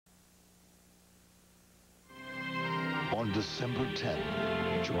On December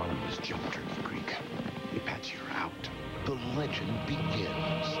 10th, Geronimo's jumped Turkey Creek. The Apache are out. The legend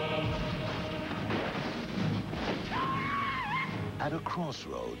begins. At a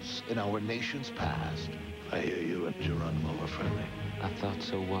crossroads in our nation's past. I hear you and Geronimo are friendly. I thought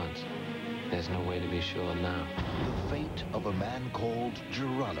so once. There's no way to be sure now. The fate of a man called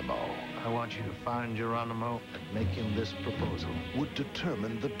Geronimo. I want you to find Geronimo and make him this proposal. Would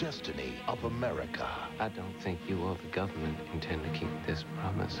determine the destiny of America. I don't think you or the government intend to keep this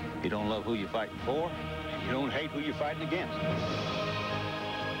promise. You don't love who you're fighting for, and you don't hate who you're fighting against.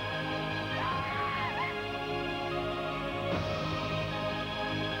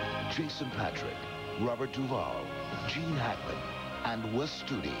 Jason Patrick, Robert Duvall, Gene Hackman, and Wes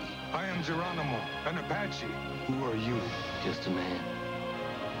Studi. I am Geronimo, an Apache. Who are you? Just a man.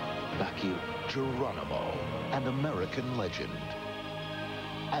 Like you. Geronimo, an American legend.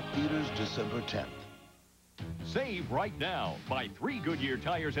 At theaters December 10th. Save right now. Buy 3 Goodyear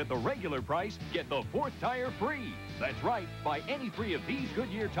tires at the regular price, get the 4th tire free. That's right. Buy any 3 of these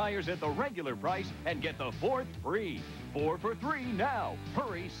Goodyear tires at the regular price and get the 4th free. 4 for 3 now.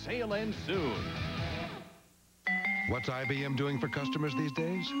 Hurry, sale ends soon. What's IBM doing for customers these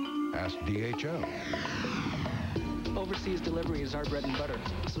days? Ask DHL. Overseas delivery is our bread and butter,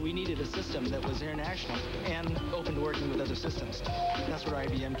 so we needed a system that was international and open to working with other systems. That's where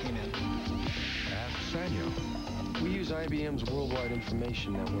IBM came in. Ask Sanyo. We use IBM's worldwide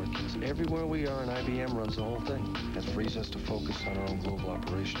information network. Everywhere we are, and IBM runs the whole thing. That frees us to focus on our own global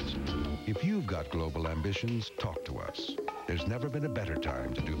operations. If you've got global ambitions, talk to us. There's never been a better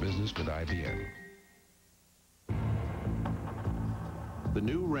time to do business with IBM. The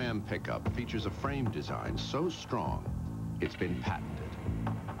new Ram pickup features a frame design so strong, it's been patented.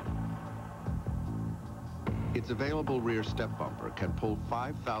 Its available rear step bumper can pull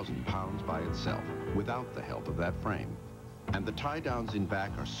 5,000 pounds by itself without the help of that frame. And the tie-downs in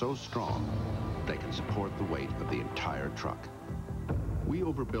back are so strong, they can support the weight of the entire truck. We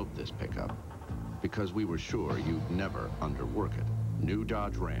overbuilt this pickup because we were sure you'd never underwork it. New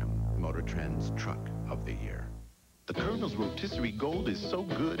Dodge Ram, Motor Trend's Truck of the Year. The Colonel's Rotisserie Gold is so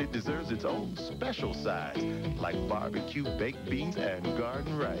good it deserves its own special size, like barbecue, baked beans, and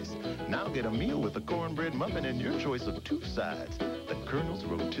garden rice. Now get a meal with a cornbread muffin and your choice of 2 sides. The Colonel's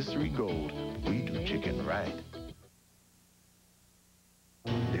Rotisserie Gold. We do chicken right.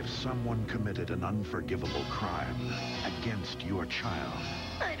 If someone committed an unforgivable crime against your child,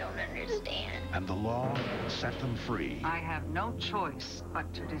 I don't understand. and the law set them free, I have no choice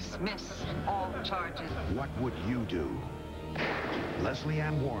but to dismiss all charges. what would you do? Leslie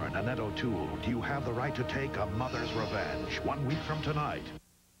Ann Warren, Annette O'Toole, do you have the right to take a mother's revenge? 1 week from tonight.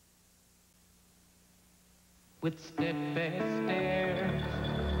 With steadfast stares,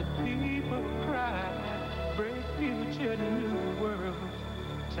 the people cry, brave future, new world.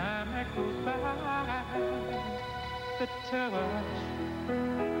 Time that goes by, the touch,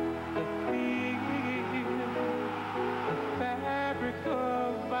 the feel, the fabric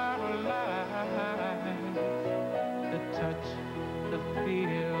of our lives, the touch, the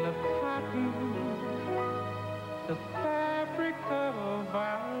feel of cotton, the fabric of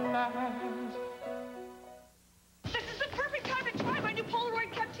our lives. This is the perfect time to try my new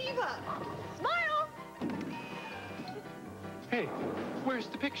Polaroid Captiva. Smile! Hey, where's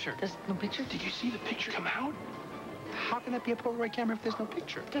the picture? There's no picture? Did you see the picture come out? How can that be a Polaroid camera if there's no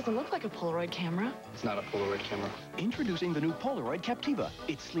picture? It doesn't look like a Polaroid camera. It's not a Polaroid camera. Introducing the new Polaroid Captiva.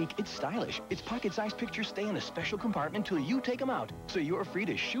 It's sleek, it's stylish. Its pocket-sized pictures stay in a special compartment till you take them out, so you're free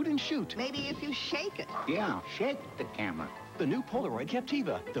to shoot and shoot. Maybe if you shake it. Yeah, shake the camera. The new Polaroid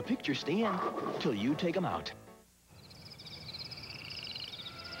Captiva. The pictures stay in till you take them out.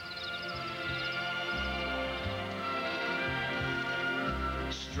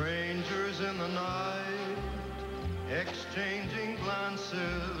 Strangers in the night, exchanging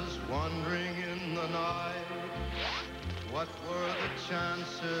glances, wandering in the night. What were the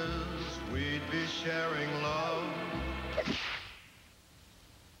chances we'd be sharing love?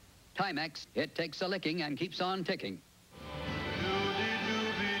 Timex, it takes a licking and keeps on ticking.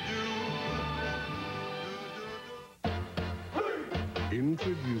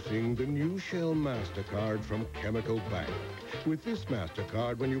 Introducing the new Shell MasterCard from Chemical Bank. With this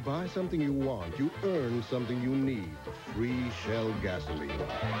MasterCard, when you buy something you want, you earn something you need. Free Shell gasoline.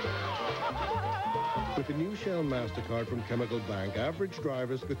 With the new Shell MasterCard from Chemical Bank, average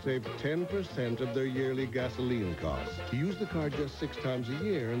drivers could save 10% of their yearly gasoline costs. Use the card just 6 times a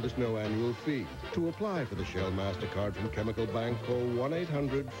year, and there's no annual fee. To apply for the Shell MasterCard from Chemical Bank, call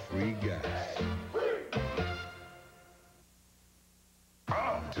 1-800-FREE-GAS.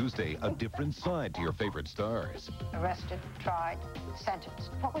 Tuesday, a different side to your favorite stars. Arrested, tried,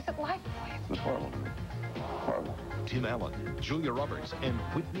 sentenced. What was it like for you? It was horrible. Horrible. Tim Allen, Julia Roberts, and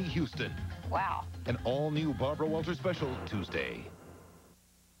Whitney Houston. Wow. An all-new Barbara Walters special Tuesday.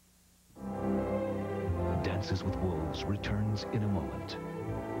 Dances with Wolves returns in a moment.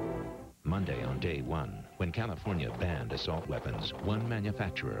 Monday on day one, when California banned assault weapons, one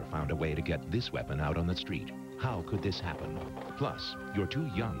manufacturer found a way to get this weapon out on the street. How could this happen? Plus, you're too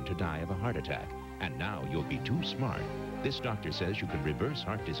young to die of a heart attack, and now you'll be too smart. This doctor says you can reverse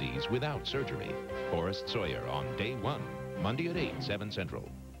heart disease without surgery. Forrest Sawyer on day one, Monday at 8, 7 Central.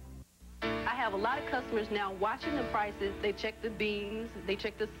 I have a lot of customers now watching the prices. They check the beans, they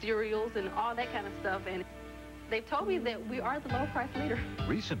check the cereals and all that kind of stuff, and they've told me that we are the low price leader.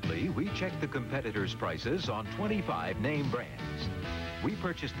 Recently, we checked the competitors' prices on 25 name brands. We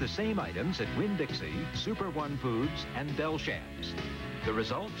purchased the same items at Winn-Dixie, Super One Foods, and Delchamps. The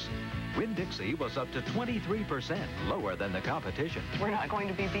results? Winn-Dixie was up to 23% lower than the competition. We're not going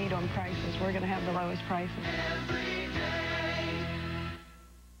to be beat on prices. We're going to have the lowest prices.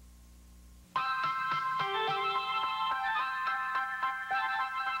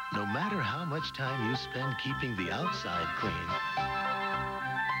 No matter how much time you spend keeping the outside clean,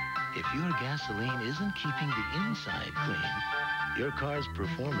 if your gasoline isn't keeping the inside clean, your car's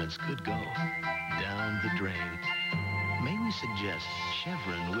performance could go down the drain. May we suggest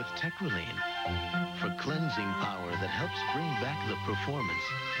Chevron with Techroline for cleansing power that helps bring back the performance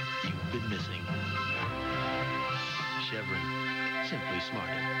you've been missing. Chevron, simply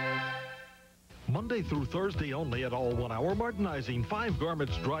smarter. Monday through Thursday only at all 1 Hour Martinizing. 5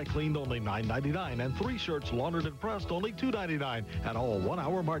 garments dry cleaned only $9.99 and 3 shirts laundered and pressed only $2.99 at all 1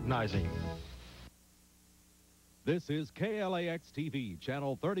 Hour Martinizing. This is KLAX-TV,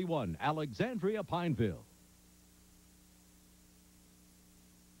 Channel 31, Alexandria, Pineville.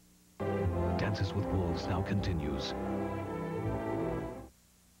 Dances with Wolves now continues.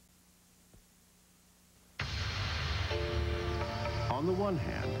 On the one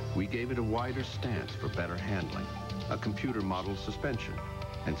hand, we gave it a wider stance for better handling, a computer model suspension,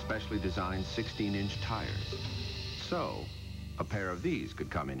 and specially designed 16-inch tires. So, a pair of these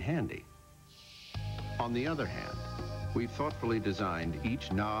could come in handy. On the other hand, we thoughtfully designed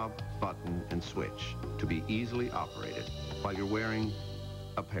each knob, button, and switch to be easily operated while you're wearing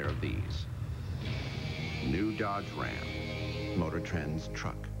a pair of these. New Dodge Ram, Motor Trend's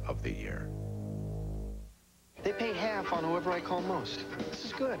Truck of the Year. They pay half on whoever I call most. This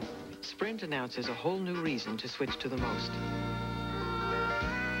is good. Sprint announces a whole new reason to switch to the most.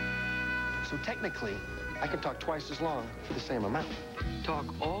 So technically, I can talk twice as long for the same amount. Talk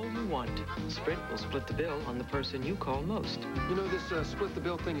all you want. Sprint will split the bill on the person you call most. You know, this split the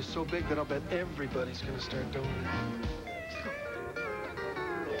bill thing is so big that I'll bet everybody's going to start doing it.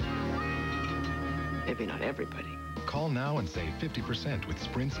 Maybe not everybody. Call now and save 50% with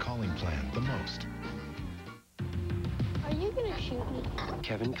Sprint's calling plan, the most. Are you gonna shoot me?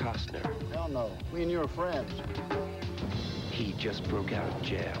 Kevin Costner. Hell no. Me and you are friends. He just broke out of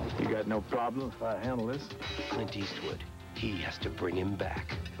jail. You got no problem if I handle this? Clint Eastwood. He has to bring him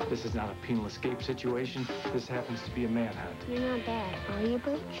back. This is not a penal escape situation. This happens to be a manhunt. You're not bad, are you,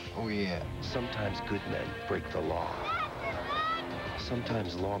 Butch? Oh, yeah. Sometimes good men break the law.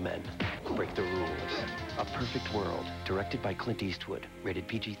 Sometimes lawmen break the rules. A Perfect World, directed by Clint Eastwood. Rated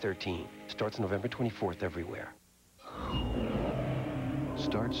PG-13. Starts November 24th everywhere.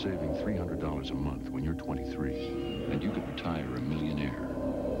 Start saving $300 a month when you're 23, and you could retire a millionaire.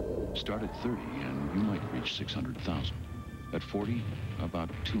 Start at 30, and you might reach 600,000. At 40, about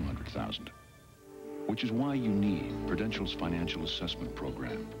 200,000. Which is why you need Prudential's Financial Assessment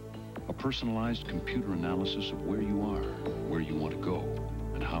Program. A personalized computer analysis of where you are, where you want to go,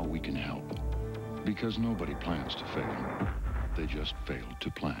 and how we can help. Because nobody plans to fail. They just fail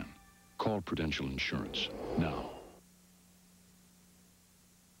to plan. Call Prudential Insurance now.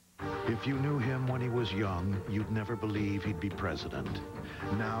 If you knew him when he was young, you'd never believe he'd be president.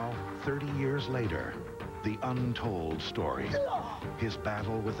 Now, 30 years later, the untold story. His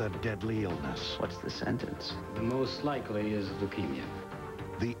battle with a deadly illness. What's the sentence? The most likely is leukemia.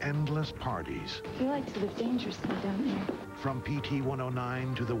 The endless parties. He likes to live dangerously, don't you? From PT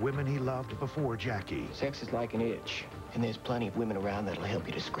 109 to the women he loved before Jackie. Sex is like an itch, and there's plenty of women around that'll help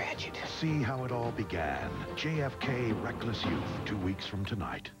you to scratch it. See how it all began. JFK Reckless Youth, 2 weeks from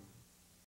tonight.